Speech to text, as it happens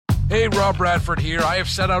Hey, Rob Bradford here. I have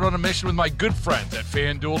set out on a mission with my good friends at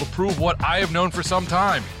FanDuel to prove what I have known for some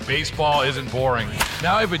time. Baseball isn't boring.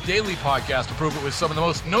 Now I have a daily podcast to prove it with some of the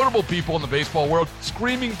most notable people in the baseball world,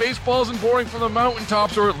 screaming baseball isn't boring from the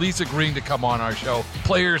mountaintops, or at least agreeing to come on our show.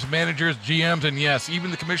 Players, managers, GMs, and yes, even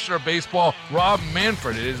the commissioner of baseball, Rob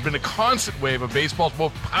Manfred. It has been a constant wave of baseball's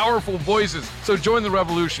most powerful voices. So join the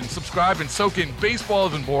revolution. Subscribe and soak in Baseball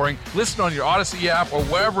Isn't Boring. Listen on your Odyssey app or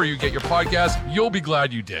wherever you get your podcasts. You'll be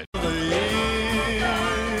glad you did.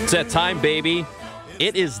 It's that time, baby.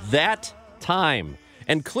 It is that time.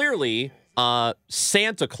 And clearly,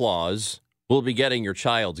 Santa Claus will be getting your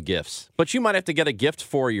child's gifts. But you might have to get a gift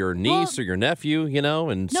for your niece or your nephew,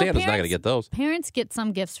 and Santa's not going to get those. Parents get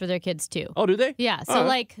some gifts for their kids, too. Oh, do they? Yeah.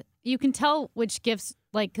 So, you can tell which gifts,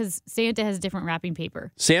 because Santa has different wrapping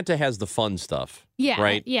paper. Santa has the fun stuff. Yeah.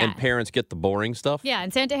 Right? Yeah. And parents get the boring stuff? Yeah,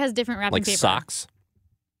 and Santa has different wrapping paper. Like socks?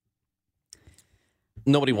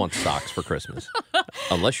 Nobody wants socks for Christmas,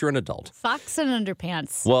 unless you're an adult. Socks and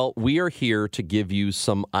underpants. Well, we are here to give you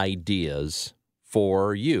some ideas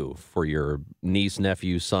for you, for your niece,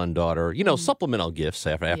 nephew, son, daughter, supplemental gifts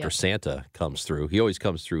after Santa comes through. He always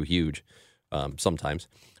comes through huge sometimes.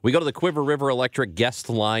 We go to the Quiver River Electric guest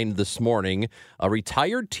line this morning. A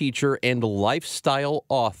retired teacher and lifestyle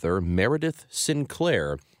author, Meredith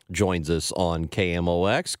Sinclair, joins us on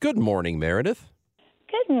KMOX. Good morning, Meredith.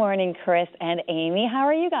 Good morning, Chris and Amy. How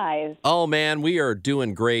are you guys? Oh, man, we are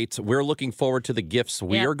doing great. We're looking forward to the gifts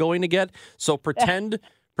we are going to get. So pretend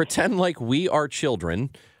like we are children.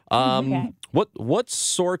 Okay. What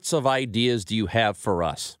sorts of ideas do you have for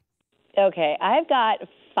us? Okay, I've got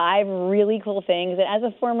 5 really cool things. And as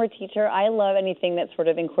a former teacher, I love anything that sort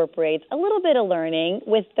of incorporates a little bit of learning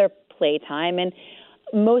with their playtime. And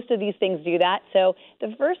most of these things do that. So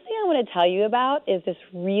the first thing I want to tell you about is this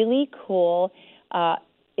really cool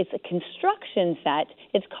it's a construction set.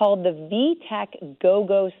 It's called the VTech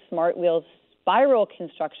GoGo Smart Wheels Spiral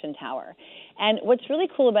Construction Tower. And what's really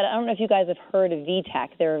cool about it, I don't know if you guys have heard of VTech.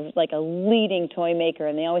 They're like a leading toy maker,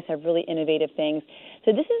 and they always have really innovative things.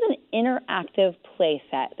 So this is an interactive play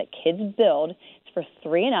set that kids build. It's for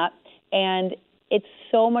 3 and up, and it's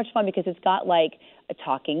so much fun because it's got like a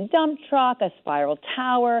talking dump truck, a spiral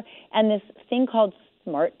tower, and this thing called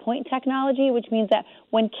Smart Point technology, which means that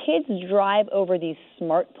when kids drive over these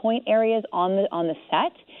Smart Point areas on the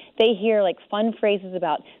set, they hear like fun phrases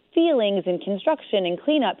about feelings and construction and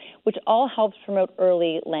cleanup, which all helps promote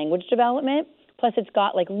early language development. Plus, it's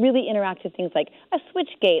got like really interactive things like a switch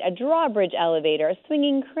gate, a drawbridge elevator, a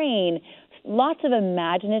swinging crane, lots of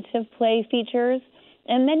imaginative play features.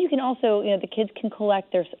 And then you can also, the kids can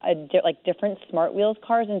collect their different Smart Wheels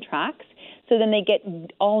cars and tracks. So then they get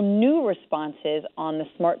all new responses on the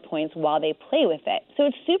Smart Points while they play with it. So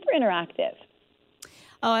it's super interactive.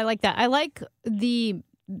 Oh, I like that. I like the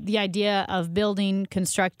idea of building,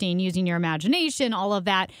 constructing, using your imagination, all of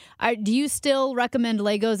that. Do you still recommend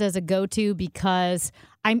Legos as a go-to? Because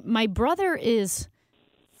my brother is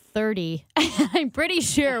 30. I'm pretty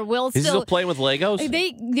sure we'll He's still playing with Legos?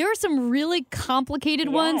 There are some really complicated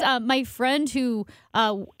ones. My friend who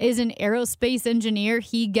is an aerospace engineer,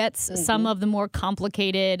 he gets some of the more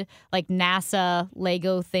complicated, like NASA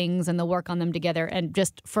Lego things, and they'll work on them together and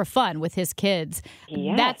just for fun with his kids.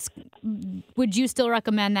 Yes. Would you still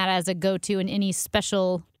recommend that as a go-to in any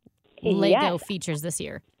special Lego features this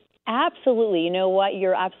year? Absolutely. You know what?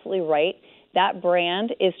 You're absolutely right. That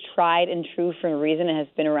brand is tried and true for a reason. It has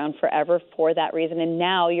been around forever for that reason. And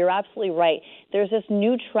now you're absolutely right. There's this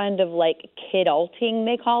new trend of like kidulting,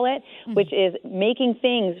 they call it, which is making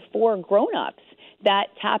things for grown-ups that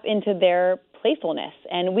tap into their playfulness.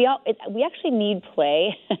 And we actually need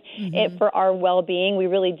play for our well-being. We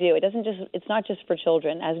really do. It's not just for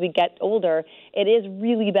children. As we get older, it is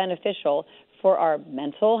really beneficial for our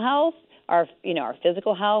mental health, our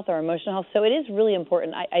physical health, our emotional health. So it is really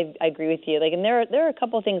important. I agree with you. And there are a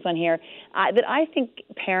couple of things on here that I think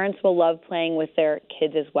parents will love playing with their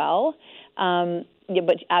kids as well.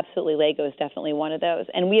 But absolutely, Lego is definitely one of those.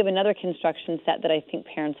 And we have another construction set that I think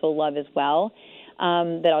parents will love as well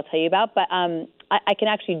that I'll tell you about. But I can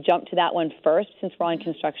actually jump to that one first since we're on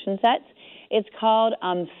construction sets. It's called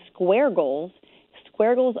Square Goals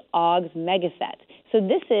OGS Mega Set. So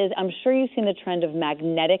this is, I'm sure you've seen the trend of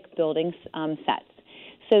magnetic building sets.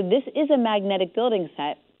 So this is a magnetic building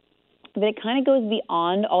set, but it kind of goes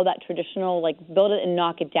beyond all that traditional, like, build it and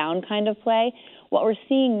knock it down kind of play. What we're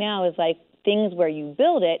seeing now is, like, things where you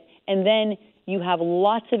build it and then you have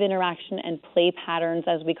lots of interaction and play patterns,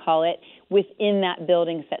 as we call it, within that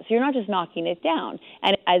building set. So you're not just knocking it down.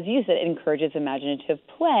 And as you said, it encourages imaginative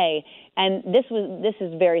play. And this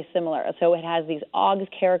is very similar. So it has these OGS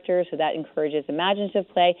characters, so that encourages imaginative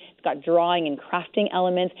play. It's got drawing and crafting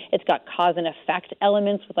elements. It's got cause and effect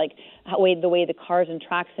elements with like the way the cars and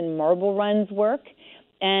tracks and marble runs work.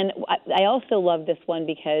 And I also love this one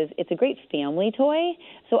because it's a great family toy.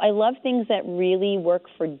 So I love things that really work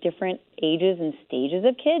for different ages and stages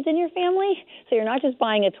of kids in your family. So you're not just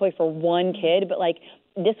buying a toy for one kid, but like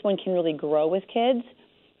this one can really grow with kids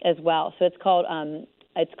as well. So it's called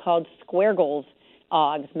Square Goals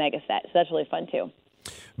OGS Mega Set. So that's really fun too.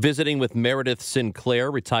 Visiting with Meredith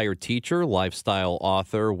Sinclair, retired teacher, lifestyle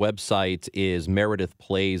author. Website is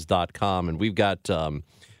meredithplays.com. And we've got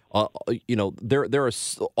there are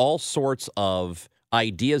all sorts of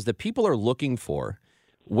ideas that people are looking for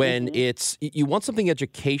when you want something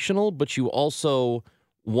educational, but you also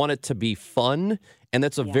want it to be fun. And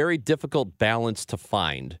that's a very difficult balance to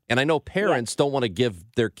find. And I know parents don't want to give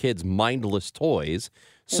their kids mindless toys.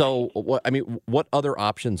 So, what other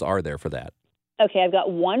options are there for that? Okay, I've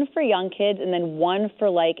got one for young kids and then one for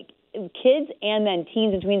like kids and then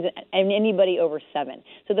teens and tweens and anybody over 7.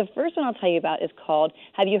 So the first one I'll tell you about is called,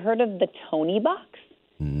 have you heard of the Tony Box?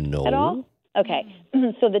 No. At all? Okay.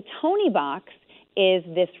 So the Tony Box is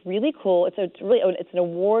this really cool, it's an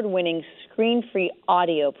award-winning screen-free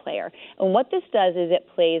audio player. And what this does is it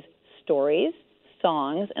plays stories,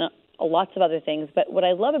 songs, and lots of other things. But what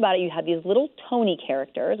I love about it, you have these little Tony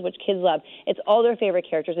characters, which kids love. It's all their favorite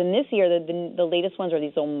characters. And this year, the latest ones are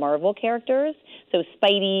these little Marvel characters, so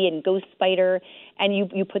Spidey and Ghost Spider. And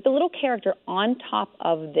you put the little character on top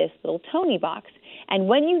of this little Tony box. And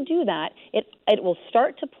when you do that, it will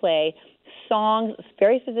start to play songs,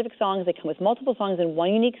 very specific songs. They come with multiple songs in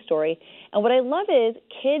one unique story. And what I love is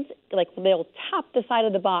kids, like, they'll tap the side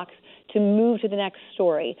of the box to move to the next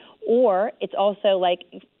story. Or it's also like,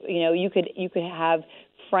 you could have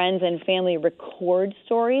friends and family record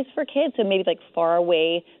stories for kids. So maybe like far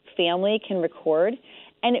away family can record.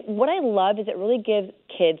 And what I love is it really gives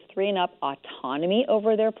kids 3 and up autonomy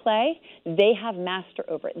over their play. They have master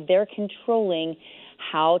over it. They're controlling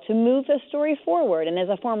how to move the story forward. And as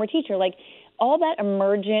a former teacher, like, all that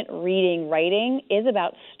emergent reading, writing is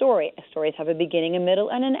about story. Stories have a beginning, a middle,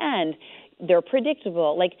 and an end. They're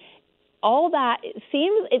predictable. Like, all that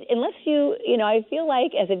seems, unless I feel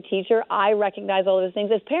like as a teacher, I recognize all those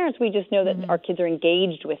things. As parents, we just know that our kids are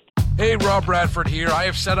engaged with. Hey, Rob Bradford here. I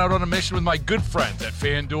have set out on a mission with my good friends at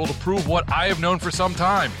FanDuel to prove what I have known for some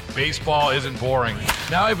time. Baseball isn't boring.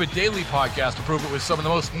 Now I have a daily podcast to prove it with some of the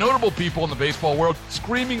most notable people in the baseball world,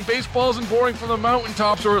 screaming baseball isn't boring from the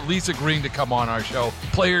mountaintops, or at least agreeing to come on our show.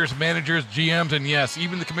 Players, managers, GMs, and yes,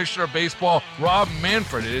 even the commissioner of baseball, Rob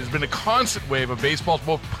Manfred. It has been a constant wave of baseball's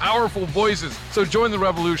most powerful voices. So join the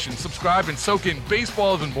revolution. Subscribe and soak in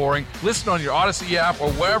Baseball Isn't Boring. Listen on your Odyssey app or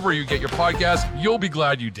wherever you get your podcasts. You'll be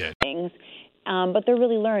glad you did. But they're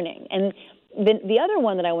really learning. And the other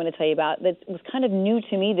one that I want to tell you about that was kind of new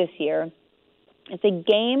to me this year, it's a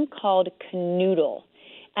game called Canoodle.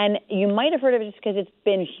 And you might have heard of it just because it's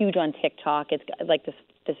been huge on TikTok. It's got like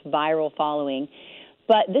this viral following.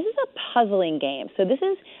 But this is a puzzling game. So this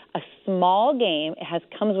is a small game. It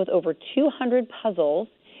comes with over 200 puzzles.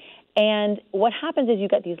 And what happens is you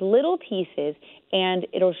got these little pieces, and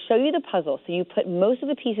it'll show you the puzzle. So you put most of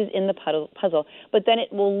the pieces in the puzzle, but then it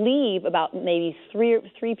will leave about maybe three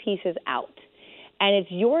pieces out. And it's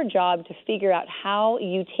your job to figure out how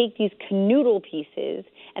you take these canoodle pieces,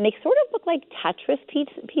 and they sort of look like Tetris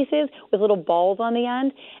pieces with little balls on the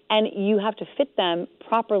end, and you have to fit them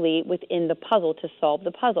properly within the puzzle to solve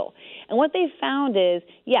the puzzle. And what they found is,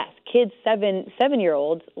 yes, kids,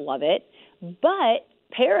 7-year-olds love it, but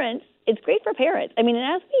parents, it's great for parents. I mean,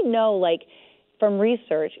 and as we know, like, from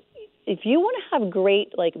research, if you want to have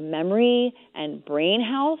great, like, memory and brain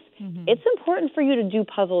health, it's important for you to do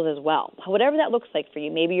puzzles as well, whatever that looks like for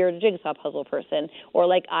you. Maybe you're a jigsaw puzzle person, or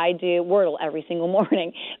like I do Wordle every single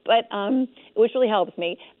morning, but which really helps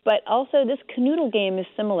me. But also this Canoodle game is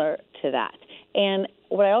similar to that. And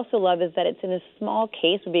what I also love is that it's in a small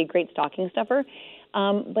case, would be a great stocking stuffer,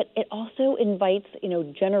 but it also invites,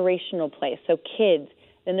 generational play. So kids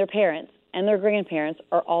and their parents and their grandparents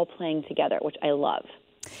are all playing together, which I love.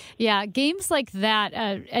 Yeah, games like that,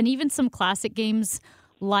 and even some classic games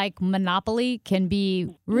like Monopoly can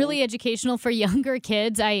be really educational for younger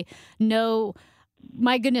kids. I know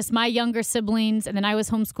my goodness, my younger siblings, and then I was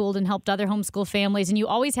homeschooled and helped other homeschool families, and you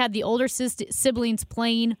always had the older siblings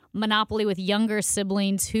playing Monopoly with younger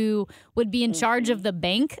siblings who would be in charge of the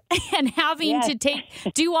bank and having to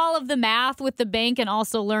do all of the math with the bank and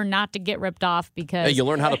also learn not to get ripped off because... Hey, you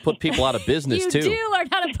learn how to put people out of business, you too. You do learn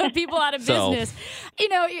how to put people out of business. You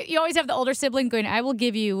know, you always have the older sibling going, I will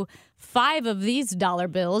give you 5 of these dollar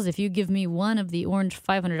bills if you give me 1 of the orange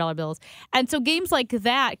 $500 bills. And so games like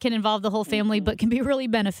that can involve the whole family, but can be really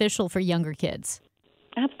beneficial for younger kids.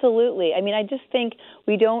 Absolutely. I mean, I just think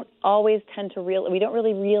we don't always tend to we don't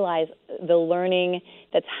really realize the learning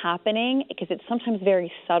that's happening because it's sometimes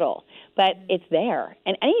very subtle, but it's there.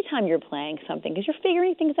 And anytime you're playing something, because you're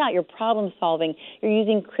figuring things out, you're problem solving, you're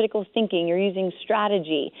using critical thinking, you're using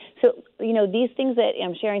strategy. So, you know, these things that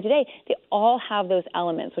I'm sharing today, they all have those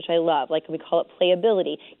elements, which I love. Like we call it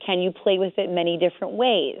playability. Can you play with it many different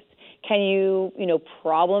ways? Can you,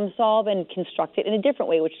 problem solve and construct it in a different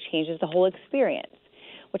way, which changes the whole experience,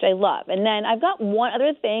 which I love. And then I've got one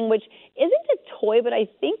other thing, which isn't a toy, but I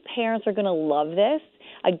think parents are going to love this.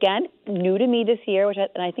 Again, new to me this year,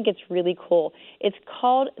 and I think it's really cool. It's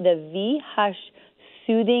called the V-Hush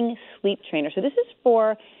Soothing Sleep Trainer. So this is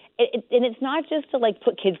and it's not just to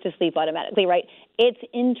put kids to sleep automatically, right? It's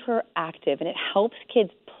interactive, and it helps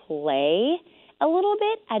kids play a little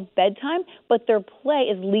bit at bedtime, but their play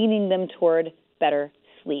is leaning them toward better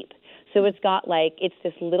sleep. So it's got it's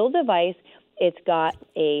this little device. It's got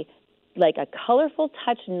a colorful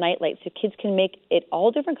touch nightlight so kids can make it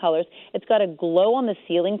all different colors. It's got a glow on the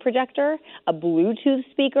ceiling projector, a Bluetooth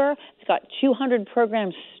speaker. It's got 200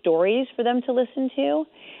 programmed stories for them to listen to.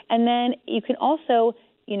 And then you can also,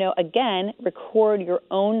 again, record your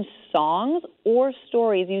own songs or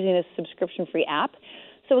stories using a subscription-free app.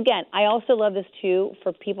 So again, I also love this too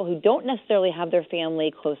for people who don't necessarily have their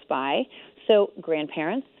family close by. So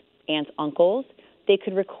grandparents, aunts, uncles, they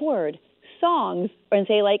could record songs and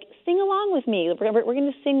say, sing along with me. We're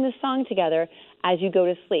going to sing this song together as you go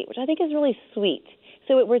to sleep, which I think is really sweet.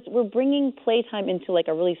 So we're bringing playtime into a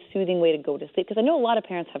really soothing way to go to sleep, because I know a lot of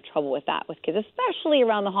parents have trouble with that with kids, especially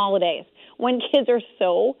around the holidays when kids are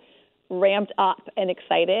so ramped up and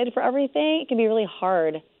excited for everything. It can be really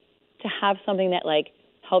hard to have something that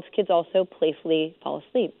helps kids also playfully fall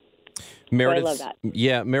asleep. Meredith, so I love that.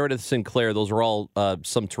 Yeah, Meredith Sinclair, those are all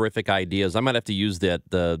some terrific ideas. I might have to use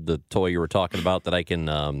the toy you were talking about that I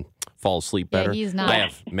can fall asleep better. Yeah, he's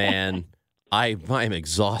not. I'm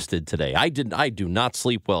exhausted today. I do not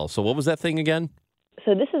sleep well. So what was that thing again?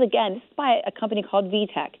 So this is by a company called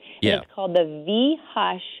VTech. Yeah. It's called the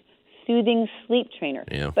V-Hush Soothing Sleep Trainer.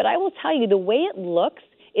 Yeah. But I will tell you, the way it looks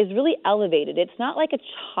is really elevated. It's not like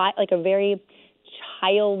a very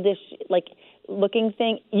childish looking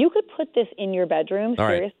thing. You could put this in your bedroom,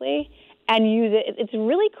 seriously, and use it. It's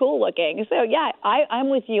really cool looking. So yeah, I'm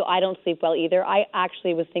with you. I don't sleep well either. I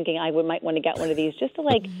actually was thinking I might want to get one of these just to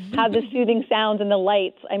have the soothing sounds and the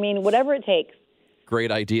lights. I mean, whatever it takes.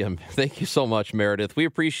 Great idea. Thank you so much, Meredith. We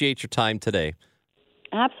appreciate your time today.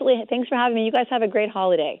 Absolutely. Thanks for having me. You guys have a great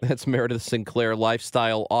holiday. That's Meredith Sinclair,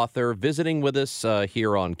 lifestyle author, visiting with us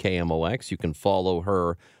here on KMOX. You can follow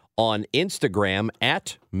her on Instagram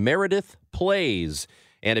at Meredith Plays.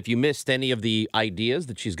 And if you missed any of the ideas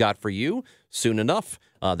that she's got for you, soon enough,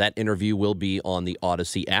 that interview will be on the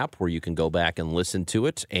Odyssey app where you can go back and listen to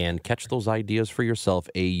it and catch those ideas for yourself,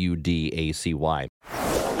 AUDACY.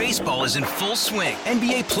 Baseball is in full swing.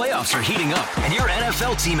 NBA playoffs are heating up, and your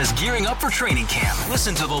NFL team is gearing up for training camp.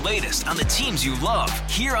 Listen to the latest on the teams you love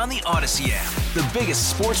here on the Odyssey app. The biggest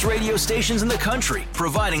sports radio stations in the country,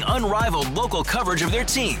 providing unrivaled local coverage of their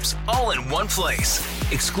teams, all in one place.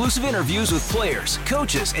 Exclusive interviews with players,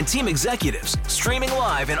 coaches, and team executives, streaming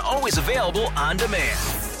live and always available on demand.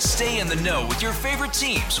 Stay in the know with your favorite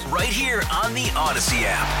teams right here on the Odyssey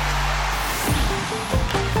app.